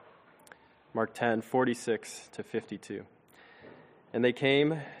Mark 10:46-52. And they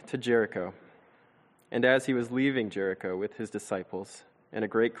came to Jericho. And as he was leaving Jericho with his disciples and a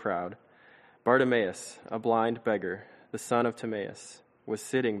great crowd, Bartimaeus, a blind beggar, the son of Timaeus, was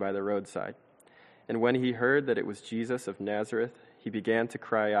sitting by the roadside. And when he heard that it was Jesus of Nazareth, he began to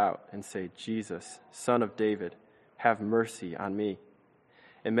cry out and say, "Jesus, Son of David, have mercy on me."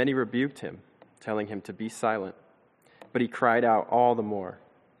 And many rebuked him, telling him to be silent. But he cried out all the more,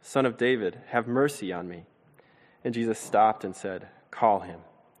 "Son of David, have mercy on me." And Jesus stopped and said, "Call him."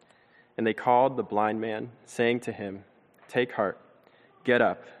 And they called the blind man, saying to him, "Take heart, get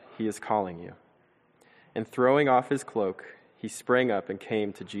up, he is calling you." And throwing off his cloak, he sprang up and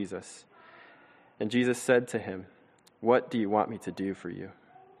came to Jesus. And Jesus said to him, "What do you want me to do for you?"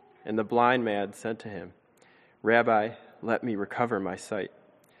 And the blind man said to him, "Rabbi, let me recover my sight."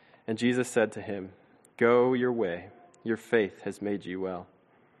 And Jesus said to him, "Go your way, your faith has made you well."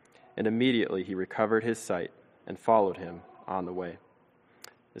 And immediately he recovered his sight and followed him on the way.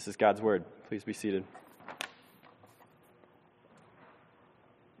 This is God's word. Please be seated.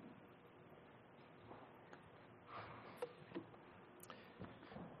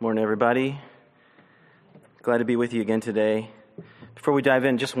 Morning, everybody. Glad to be with you again today. Before we dive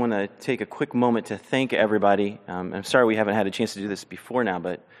in, just want to take a quick moment to thank everybody. I'm sorry we haven't had a chance to do this before now,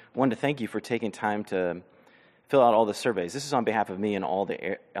 but I wanted to thank you for taking time to fill out all the surveys. This is on behalf of me and all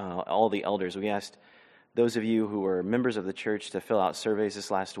the elders. We asked those of you who were members of the church to fill out surveys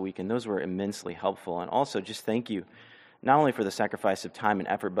this last week, and those were immensely helpful. And also, just thank you, not only for the sacrifice of time and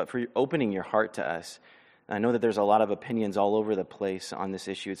effort, but for opening your heart to us. I know that there's a lot of opinions all over the place on this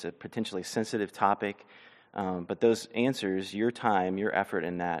issue. It's a potentially sensitive topic. But those answers, your time, your effort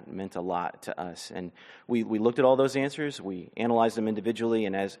in that meant a lot to us. And we looked at all those answers. We analyzed them individually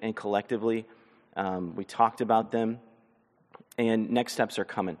and collectively. We talked about them. And next steps are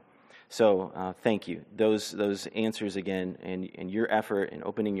coming. So thank you. Those answers again and your effort in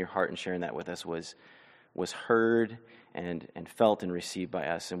opening your heart and sharing that with us was heard and felt and received by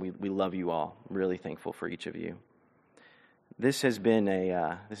us. And we love you all. Really thankful for each of you. This has been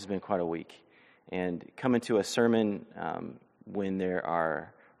quite a week. And coming to a sermon when there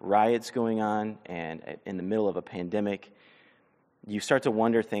are riots going on and in the middle of a pandemic, you start to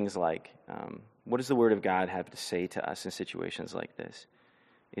wonder things like, what does the Word of God have to say to us in situations like this?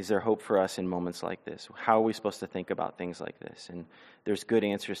 Is there hope for us in moments like this? How are we supposed to think about things like this? And there's good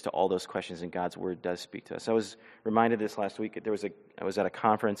answers to all those questions, and God's Word does speak to us. I was reminded this last week. I was at a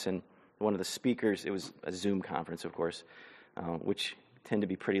conference, and one of the speakers, it was a Zoom conference, of course, which tend to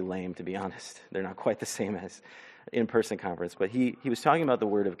be pretty lame, to be honest. They're not quite the same as in-person conference. But he was talking about the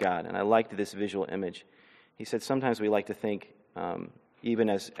Word of God, and I liked this visual image. He said sometimes we like to think, even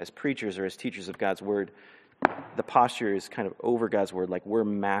as preachers or as teachers of God's Word, the posture is kind of over God's Word, like we're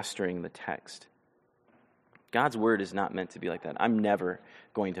mastering the text. God's Word is not meant to be like that. I'm never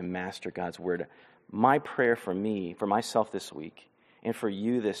going to master God's Word. My prayer for me, for myself this week, and for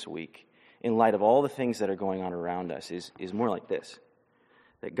you this week, in light of all the things that are going on around us, is more like this.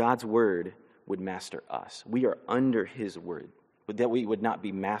 That God's Word would master us. We are under His Word. That we would not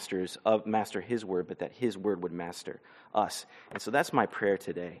be master His Word, but that His Word would master us. And so that's my prayer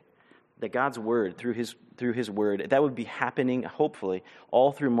today. That God's Word, through His Word, that would be happening, hopefully,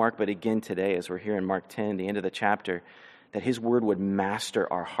 all through Mark, but again today, as we're here in Mark 10, the end of the chapter, that His Word would master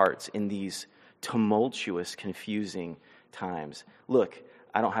our hearts in these tumultuous, confusing times. Look,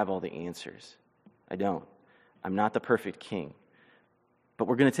 I don't have all the answers. I don't. I'm not the perfect king. But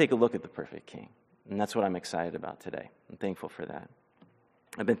we're going to take a look at the perfect king. And that's what I'm excited about today. I'm thankful for that.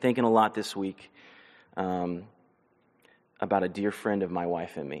 I've been thinking a lot this week about a dear friend of my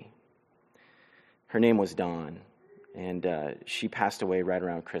wife and me. Her name was Dawn. And she passed away right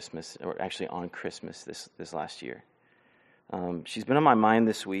around Christmas, or actually on Christmas this last year. She's been on my mind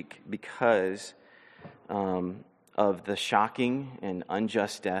this week because of the shocking and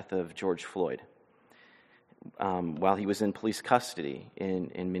unjust death of George Floyd. While he was in police custody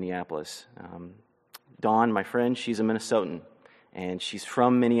in Minneapolis. Dawn, my friend, she's a Minnesotan, and she's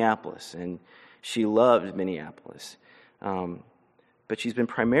from Minneapolis, and she loved Minneapolis. But she's been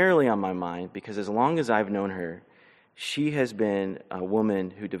primarily on my mind because as long as I've known her, she has been a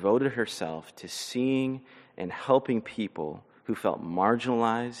woman who devoted herself to seeing and helping people who felt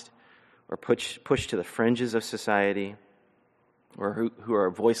marginalized or pushed to the fringes of society or who are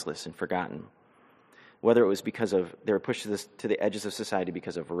voiceless and forgotten. Whether it was because they were pushed to the edges of society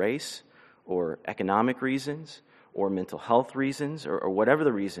because of race or economic reasons or mental health reasons or whatever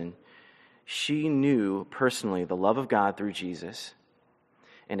the reason, she knew personally the love of God through Jesus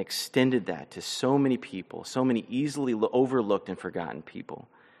and extended that to so many people, so many easily overlooked and forgotten people.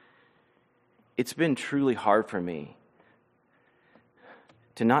 it's been truly hard for me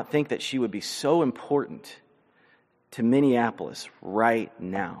to not think that she would be so important to Minneapolis right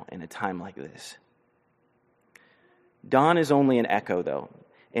now in a time like this. Dawn is only an echo, though.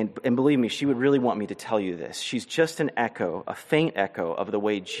 And believe me, she would really want me to tell you this. She's just an echo, a faint echo of the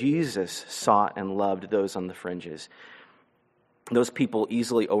way Jesus sought and loved those on the fringes. Those people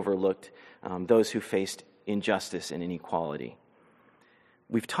easily overlooked, those who faced injustice and inequality.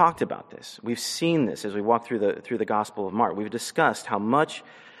 We've talked about this. We've seen this as we walk through the Gospel of Mark. We've discussed how much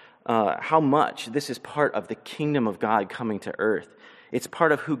this is part of the kingdom of God coming to earth. It's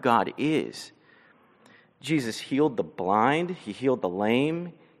part of who God is. Jesus healed the blind, he healed the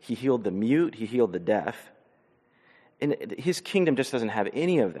lame, he healed the mute, he healed the deaf. And his kingdom just doesn't have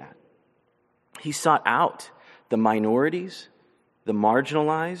any of that. He sought out the minorities, the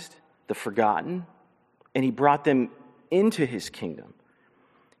marginalized, the forgotten, and he brought them into his kingdom.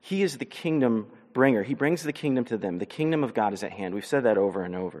 He is the kingdom bringer. He brings the kingdom to them. The kingdom of God is at hand. We've said that over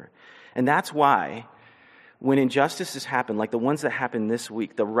and over. And that's why when injustices happen, like the ones that happened this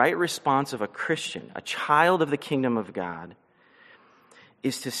week, the right response of a Christian, a child of the kingdom of God,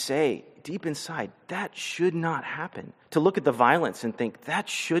 is to say deep inside, that should not happen. To look at the violence and think, that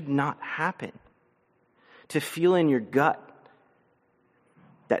should not happen. To feel in your gut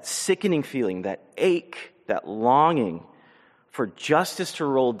that sickening feeling, that ache, that longing for justice to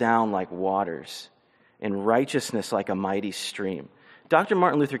roll down like waters and righteousness like a mighty stream. Dr.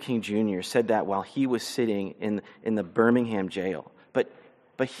 Martin Luther King Jr. said that while he was sitting in the Birmingham jail. But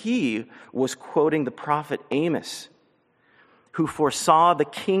he was quoting the prophet Amos, who foresaw the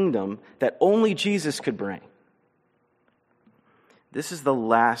kingdom that only Jesus could bring. This is the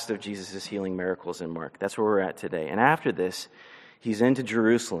last of Jesus' healing miracles in Mark. That's where we're at today. And after this, he's into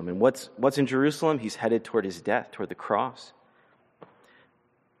Jerusalem. And what's in Jerusalem? He's headed toward his death, toward the cross.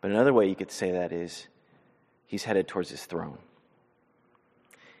 But another way you could say that is he's headed towards his throne.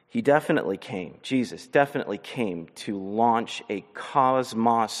 Jesus definitely came to launch a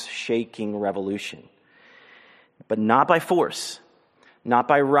cosmos-shaking revolution. But not by force, not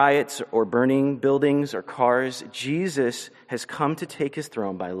by riots or burning buildings or cars. Jesus has come to take his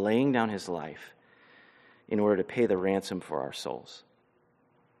throne by laying down his life in order to pay the ransom for our souls.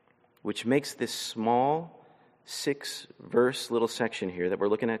 Which makes this small 6-verse little section here that we're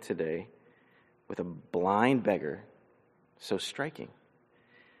looking at today with a blind beggar so striking.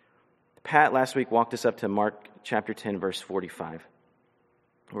 Pat last week walked us up to Mark chapter 10, verse 45,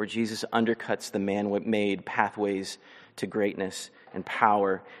 where Jesus undercuts the man-made pathways to greatness and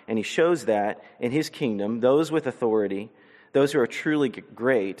power. And he shows that in his kingdom, those with authority, those who are truly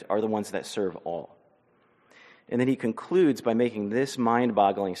great, are the ones that serve all. And then he concludes by making this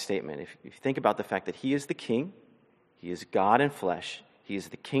mind-boggling statement. If you think about the fact that he is the king, he is God in flesh, he is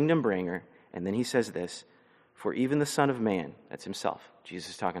the kingdom bringer, and then he says this, for even the Son of Man, that's himself,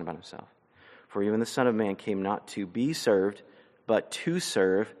 Jesus is talking about himself, for even the Son of Man came not to be served, but to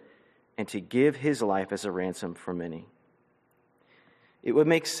serve and to give his life as a ransom for many. It would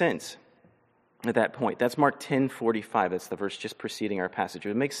make sense at that point. That's Mark 10:45. That's the verse just preceding our passage. It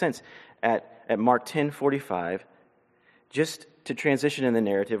would make sense at Mark 10:45 just to transition in the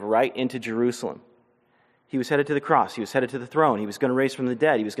narrative right into Jerusalem. He was headed to the cross. He was headed to the throne. He was going to raise from the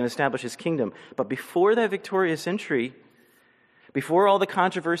dead. He was going to establish his kingdom. But before that victorious entry, before all the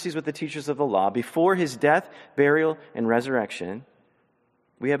controversies with the teachers of the law, before his death, burial, and resurrection,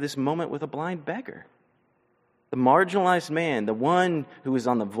 we have this moment with a blind beggar. The marginalized man, the one who is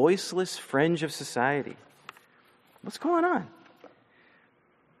on the voiceless fringe of society. What's going on?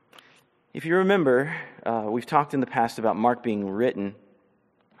 If you remember, we've talked in the past about Mark being written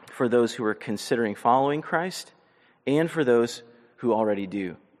for those who are considering following Christ and for those who already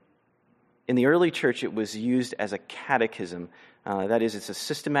do. In the early church, it was used as a catechism. That is, it's a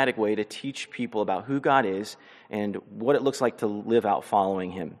systematic way to teach people about who God is and what it looks like to live out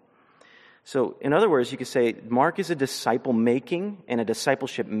following him. So, in other words, you could say Mark is a disciple-making and a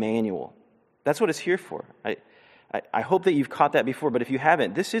discipleship manual. That's what it's here for. I hope that you've caught that before, but if you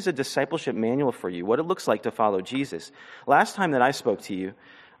haven't, this is a discipleship manual for you, what it looks like to follow Jesus. Last time that I spoke to you,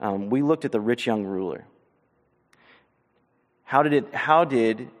 we looked at the rich young ruler. How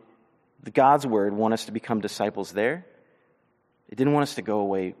did God's word want us to become disciples there? It didn't want us to go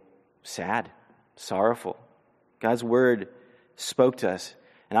away sad, sorrowful. God's word spoke to us,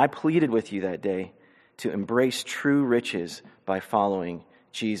 and I pleaded with you that day to embrace true riches by following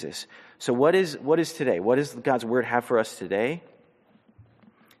Jesus. So what is today? What does God's word have for us today?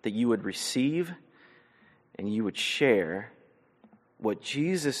 That you would receive and you would share what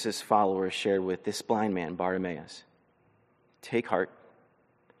Jesus' followers shared with this blind man, Bartimaeus. Take heart,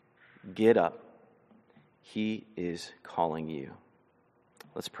 get up, He is calling you.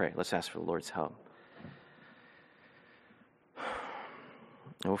 Let's pray. Let's ask for the Lord's help.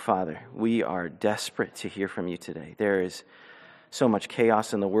 Oh, Father, we are desperate to hear from you today. There is so much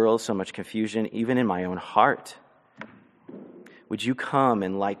chaos in the world, so much confusion, even in my own heart. Would you come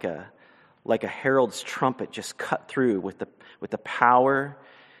and like a herald's trumpet, just cut through with the power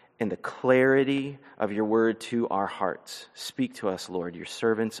and the clarity of your word to our hearts. Speak to us, Lord. Your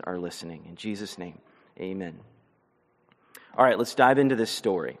servants are listening. In Jesus' name, amen. All right, let's dive into this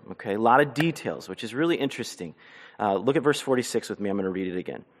story. Okay, a lot of details, which is really interesting. Look at verse 46 with me. I'm going to read it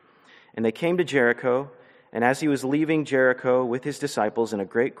again. And they came to Jericho, and as he was leaving Jericho with his disciples and a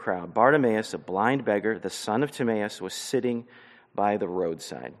great crowd, Bartimaeus, a blind beggar, the son of Timaeus, was sitting by the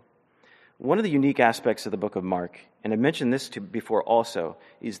roadside. One of the unique aspects of the book of Mark, and I mentioned this before also,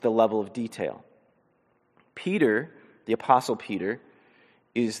 is the level of detail. Peter, the Apostle Peter,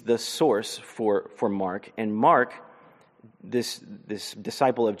 is the source for Mark, and Mark, this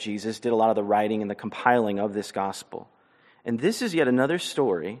disciple of Jesus, did a lot of the writing and the compiling of this gospel. And this is yet another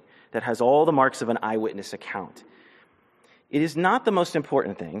story that has all the marks of an eyewitness account. It is not the most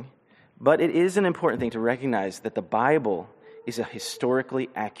important thing, but it is an important thing to recognize that the Bible is a historically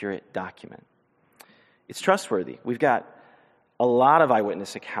accurate document. It's trustworthy. We've got a lot of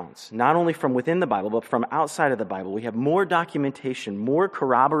eyewitness accounts, not only from within the Bible, but from outside of the Bible. We have more documentation, more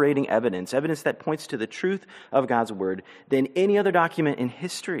corroborating evidence that points to the truth of God's word than any other document in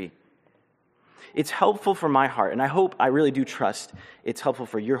history. It's helpful for my heart, and I really do trust it's helpful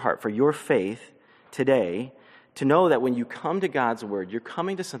for your heart, for your faith today, to know that when you come to God's word, you're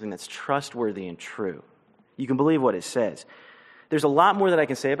coming to something that's trustworthy and true. You can believe what it says. There's a lot more that I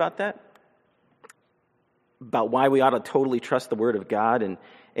can say about that, about why we ought to totally trust the word of God and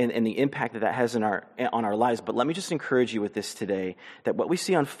the impact that has on our lives. But let me just encourage you with this today, that what we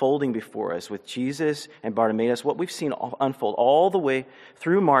see unfolding before us with Jesus and Bartimaeus, what we've seen unfold all the way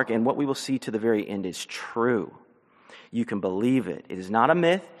through Mark and what we will see to the very end is true. You can believe it. It is not a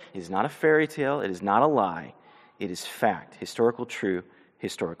myth. It is not a fairy tale. It is not a lie. It is fact. Historical true,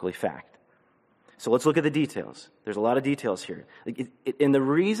 historically fact. So let's look at the details. There's a lot of details here. And the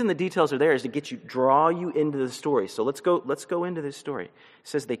reason the details are there is to draw you into the story. So let's go into this story. It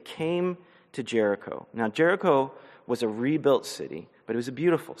says they came to Jericho. Now, Jericho was a rebuilt city, but it was a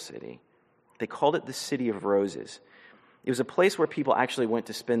beautiful city. They called it the City of Roses. It was a place where people actually went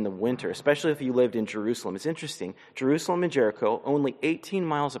to spend the winter, especially if you lived in Jerusalem. It's interesting. Jerusalem and Jericho, only 18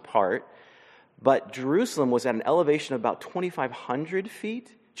 miles apart, but Jerusalem was at an elevation of about 2,500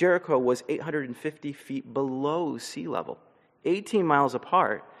 feet. Jericho was 850 feet below sea level, 18 miles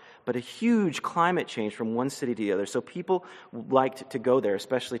apart, but a huge climate change from one city to the other. So people liked to go there,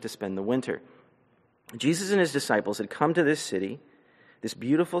 especially to spend the winter. Jesus and his disciples had come to this city, this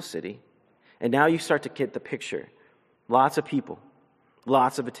beautiful city, and now you start to get the picture. Lots of people,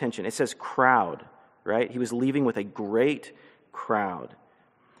 lots of attention. It says crowd, right? He was leaving with a great crowd.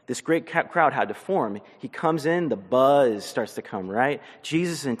 This great crowd had to form. He comes in, the buzz starts to come, right?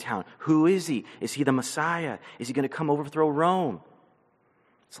 Jesus is in town. Who is he? Is he the Messiah? Is he going to come overthrow Rome?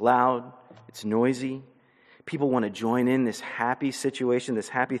 It's loud. It's noisy. People want to join in this happy situation, this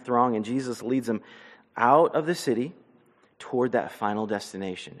happy throng, and Jesus leads them out of the city toward that final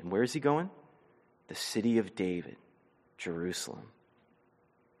destination. And where is he going? The city of David, Jerusalem.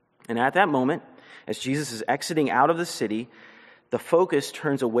 And at that moment, as Jesus is exiting out of the city, the focus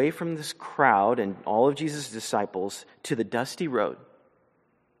turns away from this crowd and all of Jesus' disciples to the dusty road,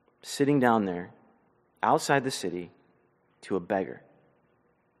 sitting down there outside the city to a beggar.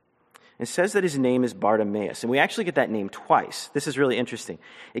 It says that his name is Bartimaeus, and we actually get that name twice. This is really interesting.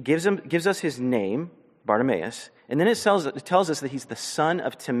 It gives us his name, Bartimaeus, and then it tells us that he's the son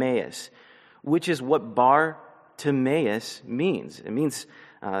of Timaeus, which is what Bartimaeus means. It means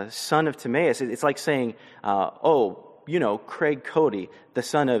son of Timaeus. It's like saying, Craig Cody, the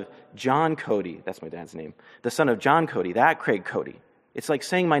son of John Cody. That's my dad's name. The son of John Cody, that Craig Cody. It's like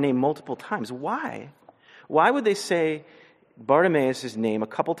saying my name multiple times. Why? Why would they say Bartimaeus' name a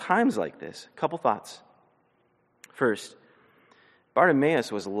couple times like this? A couple thoughts. First,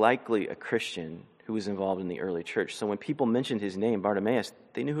 Bartimaeus was likely a Christian who was involved in the early church. So when people mentioned his name, Bartimaeus,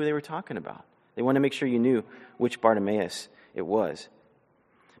 they knew who they were talking about. They wanted to make sure you knew which Bartimaeus it was.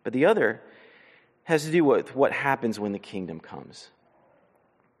 But the other has to do with what happens when the kingdom comes.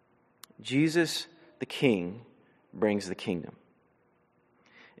 Jesus, the King, brings the kingdom.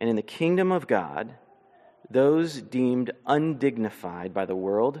 And in the kingdom of God, those deemed undignified by the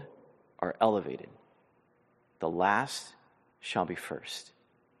world are elevated. The last shall be first.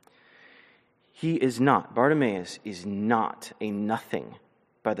 Bartimaeus is not a nothing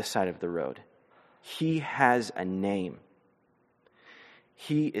by the side of the road. He has a name.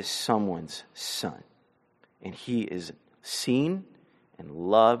 He is someone's son, and he is seen and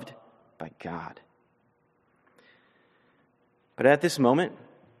loved by God. But at this moment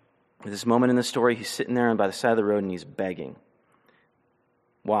in the story, he's sitting there by the side of the road and he's begging.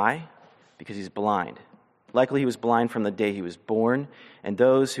 Why? Because he's blind. Likely he was blind from the day he was born, and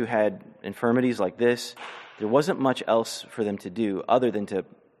those who had infirmities like this, there wasn't much else for them to do other than to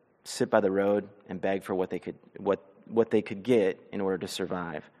sit by the road and beg for what they could get in order to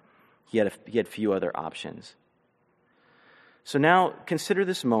survive. He had few other options. So now consider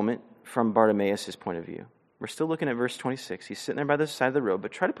this moment from Bartimaeus' point of view. We're still looking at verse 26. He's sitting there by the side of the road,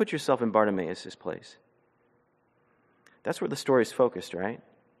 but try to put yourself in Bartimaeus' place. That's where the story is focused, right?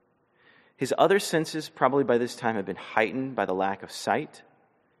 His other senses probably by this time have been heightened by the lack of sight.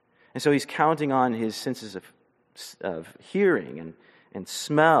 And so he's counting on his senses of hearing and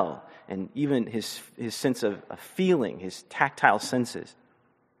smell, and even his sense of feeling, his tactile senses.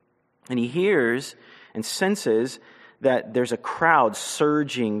 And he hears and senses that there's a crowd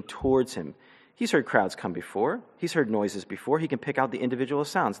surging towards him. He's heard crowds come before. He's heard noises before. He can pick out the individual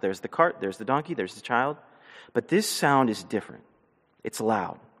sounds. There's the cart, there's the donkey, there's the child. But this sound is different. It's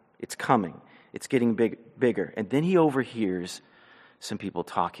loud. It's coming. It's getting bigger. And then he overhears some people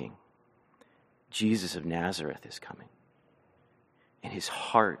talking. Jesus of Nazareth is coming. And his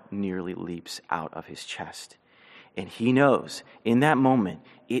heart nearly leaps out of his chest. And he knows in that moment,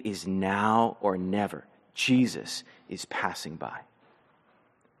 it is now or never. Jesus is passing by.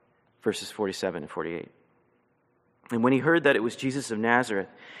 Verses 47 and 48. And when he heard that it was Jesus of Nazareth,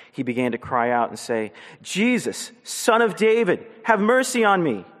 he began to cry out and say, Jesus, Son of David, have mercy on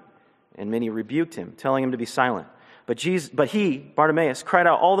me. And many rebuked him, telling him to be silent. But he, Bartimaeus, cried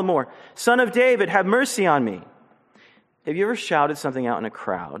out all the more, Son of David, have mercy on me. Have you ever shouted something out in a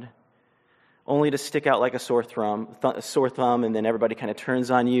crowd, only to stick out like a sore thumb, and then everybody kind of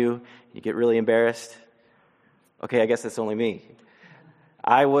turns on you, and you get really embarrassed? Okay, I guess that's only me.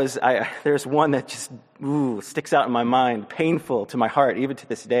 There's one that just sticks out in my mind, painful to my heart, even to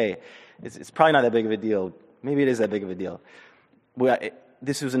this day. It's probably not that big of a deal. Maybe it is that big of a deal.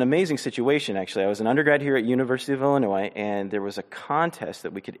 This was an amazing situation, actually. I was an undergrad here at University of Illinois, and there was a contest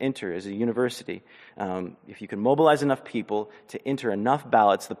that we could enter as a university. If you could mobilize enough people to enter enough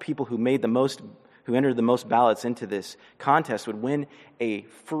ballots, the people who entered the most ballots into this contest would win a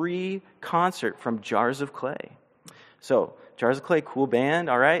free concert from Jars of Clay. So, Jars of Clay, cool band,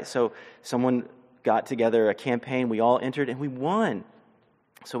 all right? So someone got together a campaign, we all entered, and we won.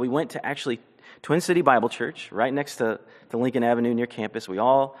 So we went to actually Twin City Bible Church, right next to Lincoln Avenue near campus. We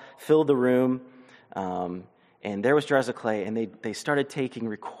all filled the room, and there was Jars of Clay, and they started taking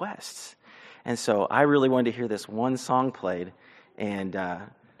requests. And so I really wanted to hear this one song played, and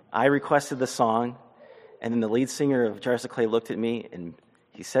I requested the song, and then the lead singer of Jars of Clay looked at me, and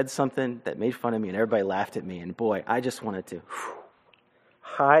he said something that made fun of me, and everybody laughed at me. And boy, I just wanted to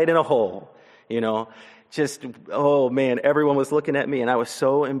hide in a hole, Just, oh man, everyone was looking at me, and I was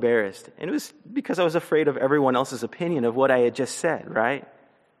so embarrassed. And it was because I was afraid of everyone else's opinion of what I had just said, right?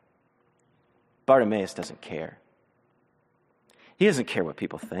 Bartimaeus doesn't care. He doesn't care what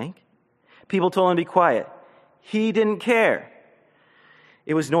people think. People told him to be quiet. He didn't care.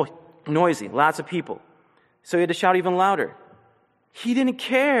 It was noisy, lots of people. So he had to shout even louder. He didn't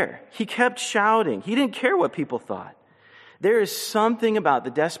care. He kept shouting. He didn't care what people thought. There is something about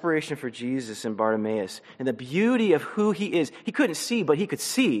the desperation for Jesus in Bartimaeus and the beauty of who he is. He couldn't see, but he could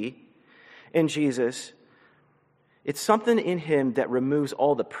see in Jesus. It's something in him that removes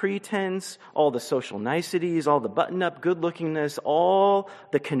all the pretense, all the social niceties, all the button-up good-lookingness, all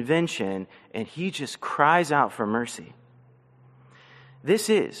the convention, and he just cries out for mercy. This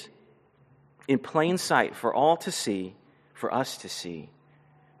is, in plain sight for all to see, for us to see,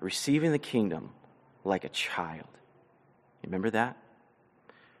 receiving the kingdom like a child. Remember that?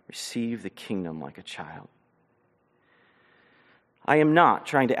 Receive the kingdom like a child. I am not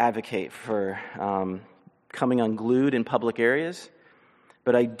trying to advocate for coming unglued in public areas,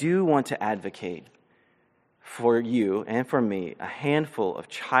 but I do want to advocate for you and for me a handful of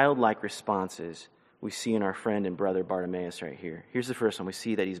childlike responses we see in our friend and brother Bartimaeus right here. Here's the first one. We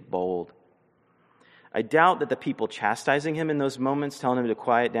see that he's bold. I doubt that the people chastising him in those moments, telling him to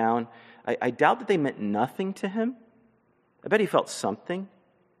quiet down, I doubt that they meant nothing to him. I bet he felt something.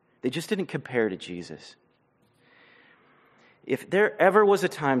 They just didn't compare to Jesus. If there ever was a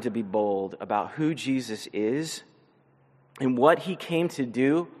time to be bold about who Jesus is and what he came to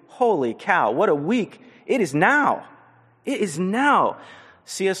do, holy cow, what a week. It is now. It is now.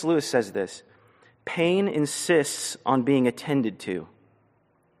 C.S. Lewis says this, pain insists on being attended to.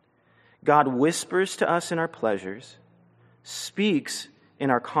 God whispers to us in our pleasures, speaks in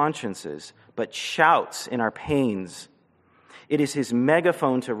our consciences, but shouts in our pains. It is his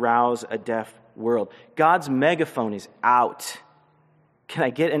megaphone to rouse a deaf world. God's megaphone is out. Can I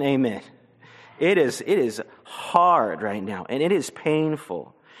get an amen? It is hard right now, and it is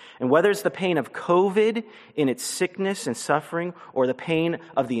painful. And whether it's the pain of COVID in its sickness and suffering, or the pain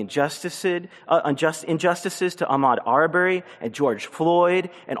of the injustices to Ahmaud Arbery and George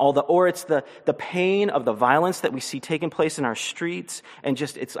Floyd, or it's the pain of the violence that we see taking place in our streets, and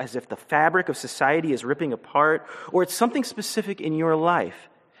just it's as if the fabric of society is ripping apart, or it's something specific in your life,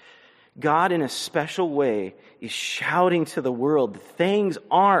 God in a special way is shouting to the world, things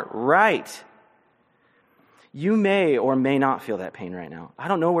aren't right. You may or may not feel that pain right now. I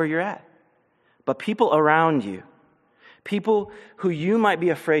don't know where you're at. But people around you, people who you might be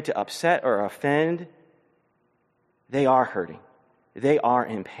afraid to upset or offend, they are hurting. They are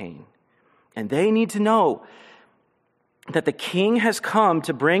in pain. And they need to know that the King has come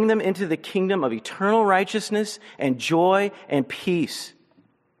to bring them into the kingdom of eternal righteousness and joy and peace.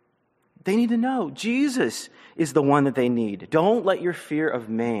 They need to know Jesus is the one that they need. Don't let your fear of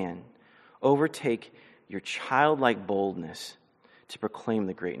man overtake your childlike boldness to proclaim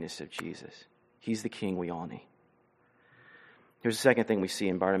the greatness of Jesus. He's the King we all need. Here's the second thing we see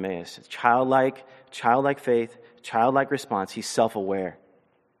in Bartimaeus. It's childlike faith, childlike response. He's self-aware.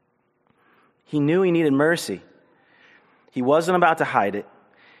 He knew he needed mercy. He wasn't about to hide it.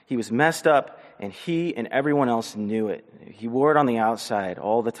 He was messed up, and he and everyone else knew it. He wore it on the outside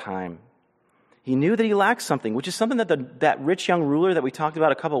all the time. He knew that he lacked something, which is something that that rich young ruler that we talked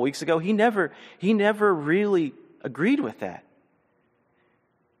about a couple of weeks ago, he never really agreed with that.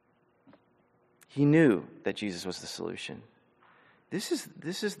 He knew that Jesus was the solution. This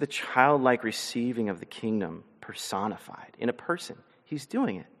is the childlike receiving of the kingdom personified in a person. He's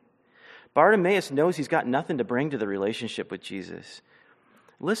doing it. Bartimaeus knows he's got nothing to bring to the relationship with Jesus.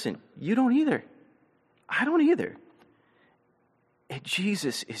 Listen, you don't either. I don't either. And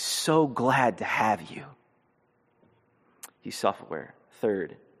Jesus is so glad to have you. He's self-aware.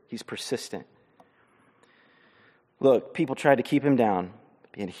 Third, he's persistent. Look, people tried to keep him down,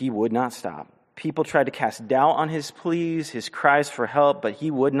 and he would not stop. People tried to cast doubt on his pleas, his cries for help, but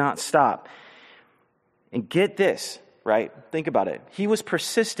he would not stop. And get this, right? Think about it. He was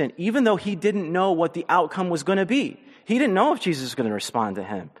persistent even though he didn't know what the outcome was going to be. He didn't know if Jesus was going to respond to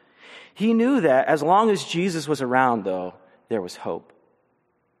him. He knew that as long as Jesus was around, though, there was hope.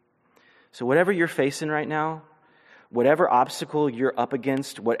 So whatever you're facing right now, whatever obstacle you're up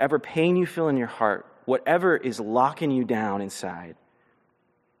against, whatever pain you feel in your heart, whatever is locking you down inside,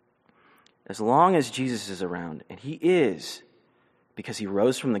 as long as Jesus is around, and he is, because he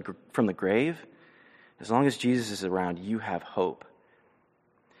rose from the grave, as long as Jesus is around, you have hope.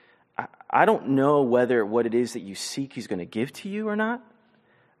 I don't know whether what it is that you seek he's going to give to you or not.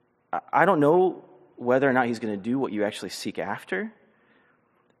 I don't know whether or not he's going to do what you actually seek after.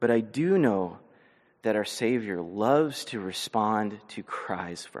 But I do know that our Savior loves to respond to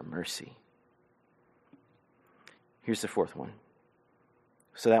cries for mercy. Here's the fourth one.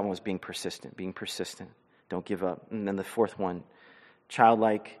 So that one was being persistent. Don't give up. And then the fourth one,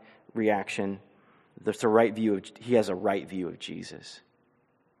 childlike reaction. There's a right view he has a right view of Jesus.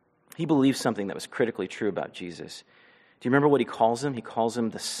 He believes something that was critically true about Jesus. Do you remember what he calls him? He calls him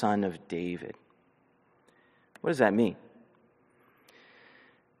the Son of David. What does that mean?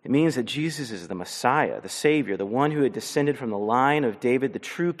 It means that Jesus is the Messiah, the Savior, the one who had descended from the line of David, the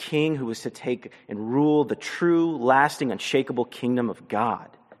true king who was to take and rule the true, lasting, unshakable kingdom of God.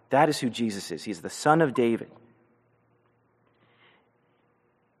 That is who Jesus is. He's the Son of David.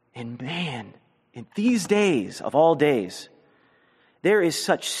 And man, in these days of all days, there is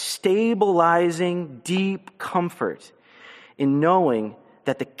such stabilizing, deep comfort in knowing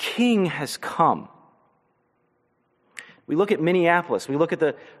that the King has come. We look at Minneapolis. We look at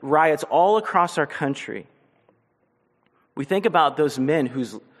the riots all across our country. We think about those men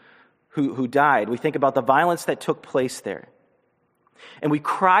who died. We think about the violence that took place there. And we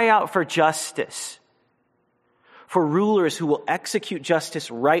cry out for justice, for rulers who will execute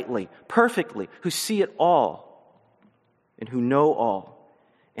justice rightly, perfectly, who see it all and who know all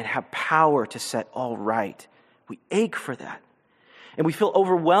and have power to set all right. We ache for that. And we feel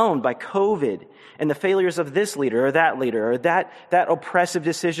overwhelmed by COVID and the failures of this leader or that oppressive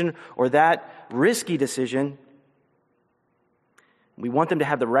decision or that risky decision. We want them to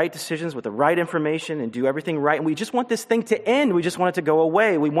have the right decisions with the right information and do everything right. And we just want this thing to end. We just want it to go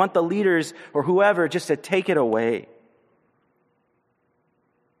away. We want the leaders or whoever just to take it away.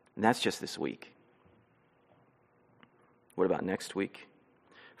 And that's just this week. What about next week?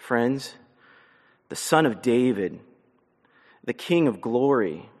 Friends, the Son of David, the King of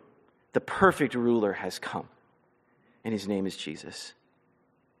glory, the perfect ruler has come, and his name is Jesus.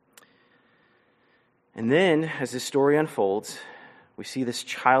 And then, as this story unfolds, we see this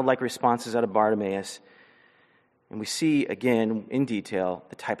childlike responses out of Bartimaeus, and we see, again, in detail,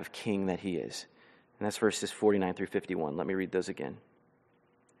 the type of king that he is. And that's verses 49 through 51. Let me read those again.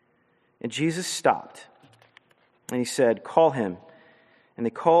 And Jesus stopped, and he said, "Call him." And they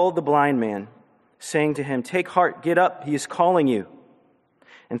called the blind man, saying to him, "Take heart, get up, he is calling you."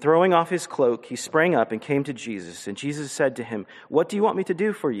 And throwing off his cloak, he sprang up and came to Jesus. And Jesus said to him, "What do you want me to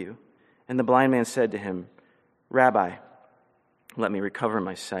do for you?" And the blind man said to him, "Rabbi, let me recover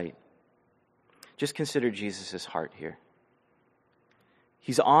my sight." Just consider Jesus' heart here.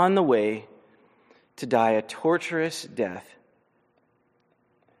 He's on the way to die a torturous death,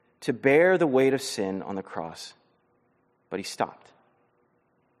 to bear the weight of sin on the cross, but he stopped.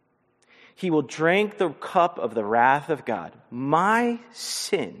 He will drink the cup of the wrath of God, my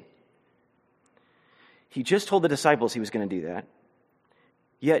sin. He just told the disciples he was going to do that,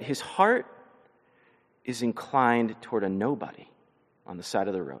 yet his heart is inclined toward a nobody on the side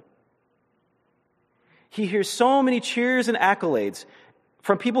of the road. He hears so many cheers and accolades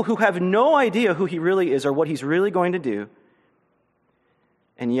from people who have no idea who he really is or what he's really going to do.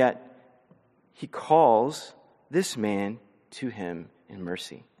 And yet, he calls this man to him in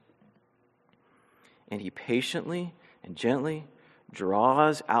mercy. And he patiently and gently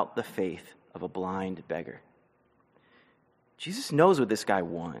draws out the faith of a blind beggar. Jesus knows what this guy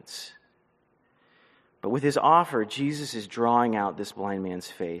wants. But with his offer, Jesus is drawing out this blind man's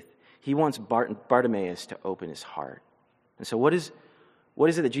faith. He wants Bartimaeus to open his heart. And so what is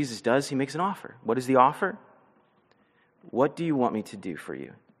it that Jesus does? He makes an offer. What is the offer? What do you want me to do for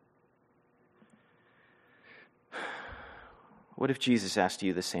you? What if Jesus asked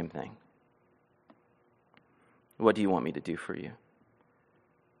you the same thing? What do you want me to do for you?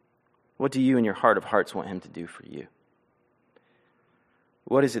 What do you in your heart of hearts want him to do for you?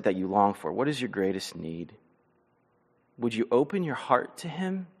 What is it that you long for? What is your greatest need? Would you open your heart to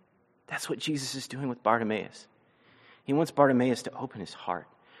him? That's what Jesus is doing with Bartimaeus. He wants Bartimaeus to open his heart.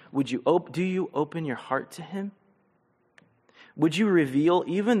 Do you open your heart to him? Would you reveal,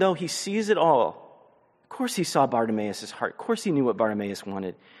 even though he sees it all? Of course he saw Bartimaeus' heart. Of course he knew what Bartimaeus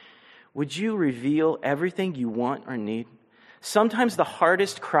wanted. Would you reveal everything you want or need? Sometimes the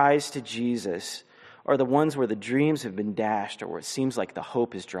hardest cries to Jesus are the ones where the dreams have been dashed or where it seems like the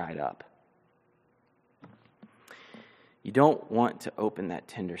hope is dried up. You don't want to open that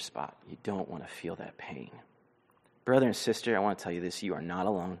tender spot. You don't want to feel that pain. Brother and sister, I want to tell you this. You are not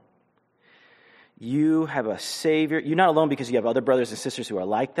alone. You have a Savior. You're not alone because you have other brothers and sisters who are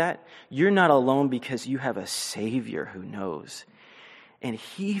like that. You're not alone because you have a Savior who knows. And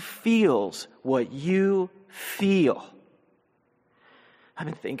he feels what you feel. I've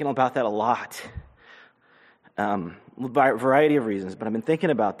been thinking about that a lot. By a variety of reasons, but I've been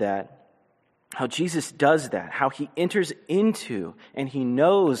thinking about that. How Jesus does that, how he enters into and he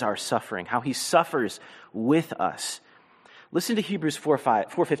knows our suffering, how he suffers with us. Listen to Hebrews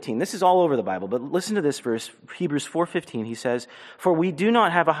 4:15. This is all over the Bible, but listen to this verse, Hebrews 4:15. He says, "For we do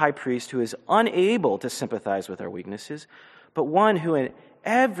not have a high priest who is unable to sympathize with our weaknesses, but one who in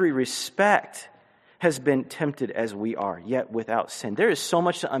every respect has been tempted as we are, yet without sin." There is so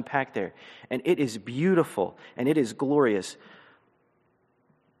much to unpack there, and it is beautiful, and it is glorious.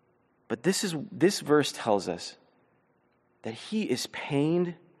 But this verse tells us that he is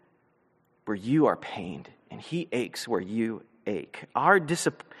pained where you are pained, and he aches where you ache.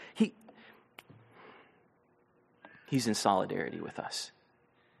 He's in solidarity with us.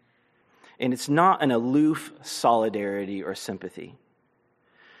 And it's not an aloof solidarity or sympathy,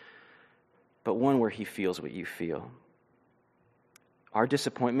 but one where he feels what you feel. Our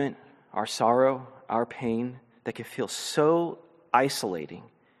disappointment, our sorrow, our pain that can feel so isolating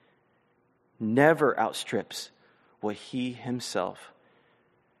never outstrips what he himself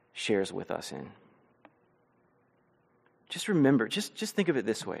shares with us in. Just remember, just think of it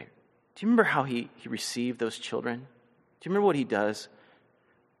this way. Do you remember how he received those children? Do you remember what he does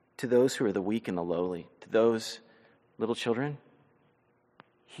to those who are the weak and the lowly, to those little children?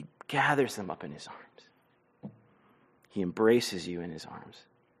 He gathers them up in his arms. He embraces you in his arms.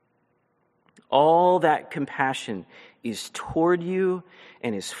 All that compassion is toward you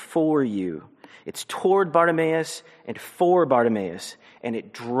and is for you. It's toward Bartimaeus and for Bartimaeus, and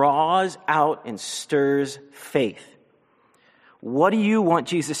it draws out and stirs faith. What do you want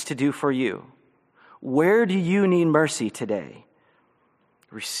Jesus to do for you? Where do you need mercy today?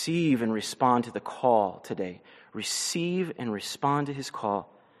 Receive and respond to the call today. Receive and respond to his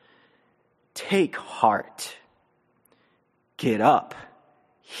call Take heart. Get up.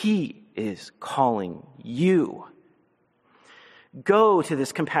 He is calling you. Go to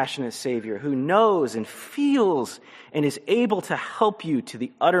this compassionate Savior who knows and feels and is able to help you to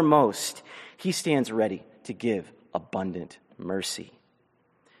the uttermost. He stands ready to give abundant mercy.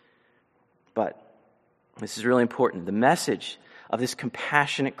 But this is really important. The message of this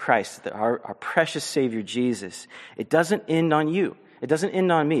compassionate Christ, our precious Savior Jesus, it doesn't end on you. It doesn't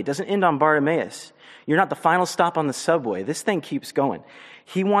end on me. It doesn't end on Bartimaeus. You're not the final stop on the subway. This thing keeps going.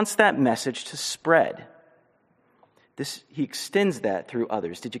 He wants that message to spread. He extends that through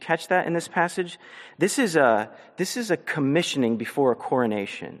others. Did you catch that in this passage? This is a commissioning before a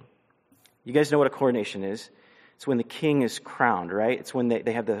coronation. You guys know what a coronation is? It's when the king is crowned, right? It's when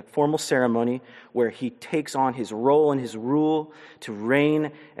they have the formal ceremony where he takes on his role and his rule to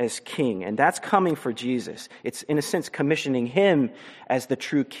reign as king. And that's coming for Jesus. It's, in a sense, commissioning him as the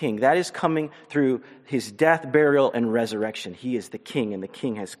true king. That is coming through his death, burial, and resurrection. He is the king, and the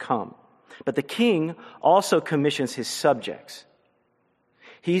king has come. But the king also commissions his subjects.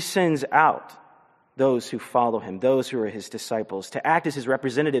 He sends out those who follow him, those who are his disciples, to act as his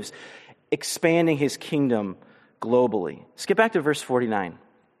representatives, expanding his kingdom globally. Skip back to verse 49.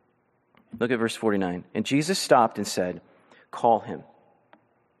 Look at verse 49. And Jesus stopped and said, "Call him."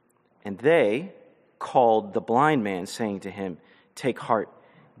 And they called the blind man, saying to him, "Take heart,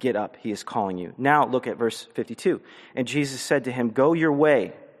 get up, he is calling you." Now look at verse 52. And Jesus said to him, "Go your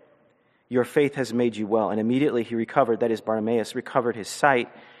way. Your faith has made you well." And immediately he recovered, that is Bartimaeus, recovered his sight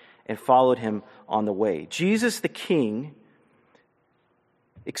and followed him on the way. Jesus the King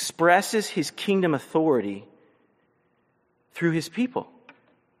expresses his kingdom authority through his people.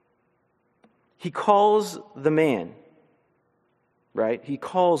 He calls the man, right? He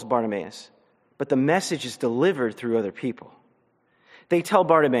calls Bartimaeus, but the message is delivered through other people. They tell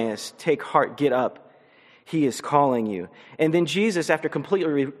Bartimaeus, "Take heart, get up. He is calling you." And then Jesus, after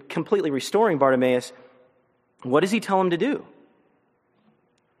completely restoring Bartimaeus, what does he tell him to do?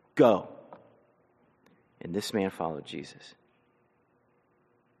 Go. And this man followed Jesus.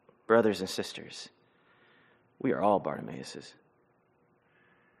 Brothers and sisters, we are all Bartimaeuses.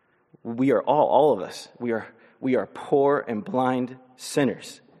 We are all of us. We are poor and blind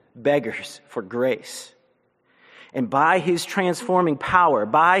sinners, beggars for grace. And by his transforming power,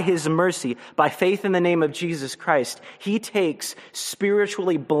 by his mercy, by faith in the name of Jesus Christ, he takes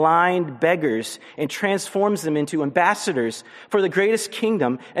spiritually blind beggars and transforms them into ambassadors for the greatest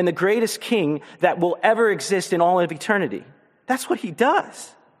kingdom and the greatest king that will ever exist in all of eternity. That's what he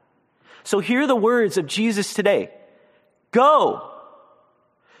does. So hear the words of Jesus today. Go.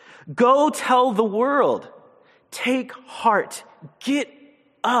 Go tell the world. Take heart. Get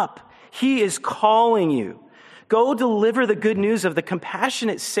up. He is calling you. Go deliver the good news of the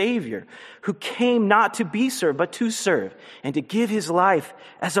compassionate Savior who came not to be served, but to serve and to give his life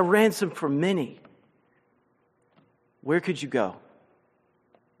as a ransom for many. Where could you go?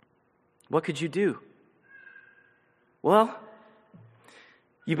 What could you do? Well,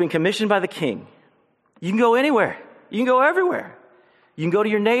 you've been commissioned by the King. You can go anywhere. You can go everywhere. You can go to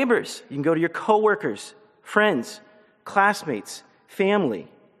your neighbors. You can go to your coworkers, friends, classmates,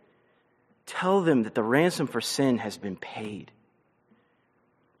 family. Tell them that the ransom for sin has been paid.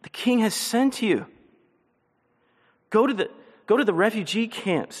 The King has sent you. Go to the refugee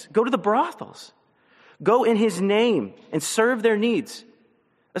camps. Go to the brothels. Go in his name and serve their needs,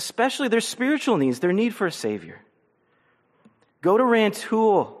 especially their spiritual needs, their need for a Savior. Go to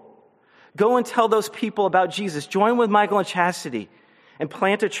Rantoul. Go and tell those people about Jesus. Join with Michael and Chastity and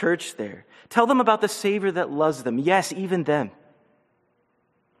plant a church there. Tell them about the Savior that loves them. Yes, even them.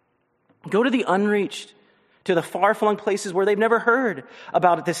 Go to the unreached, to the far-flung places where they've never heard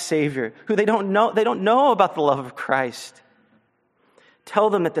about this Savior, who they don't know about the love of Christ.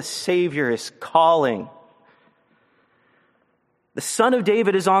 Tell them that the Savior is calling. The Son of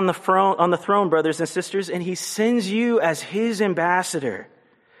David is on the throne, brothers and sisters, and he sends you as his ambassador.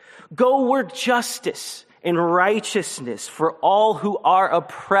 Go work justice and righteousness for all who are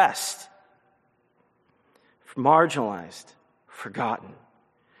oppressed, marginalized, forgotten.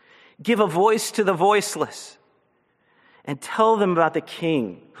 Give a voice to the voiceless and tell them about the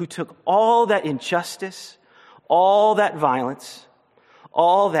King who took all that injustice, all that violence,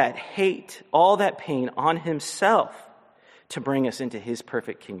 all that hate, all that pain on himself to bring us into his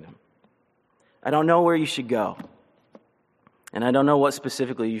perfect kingdom. I don't know where you should go, and I don't know what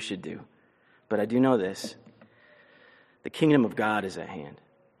specifically you should do, but I do know this. The kingdom of God is at hand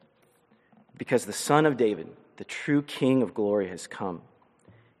because the Son of David, the true King of glory, has come.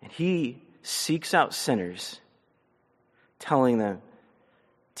 And he seeks out sinners, telling them,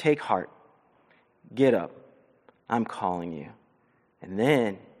 take heart, Get up. I'm calling you. And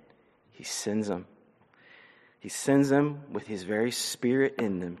then he sends them. He sends them with his very Spirit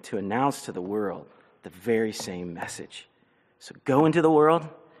in them to announce to the world the very same message. So go into the world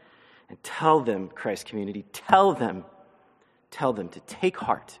and tell them, Christ community, tell them to take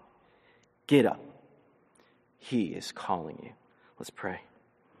heart. Get up. He is calling you. Let's pray.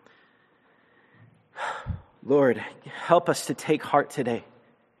 Lord, help us to take heart today.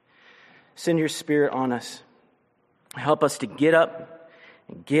 Send your Spirit on us. Help us to get up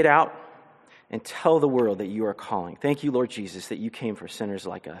and get out and tell the world that you are calling. Thank you, Lord Jesus, that you came for sinners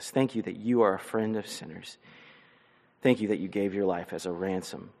like us. Thank you that you are a friend of sinners. Thank you that you gave your life as a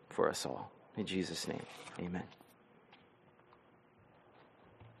ransom for us all. In Jesus' name, amen.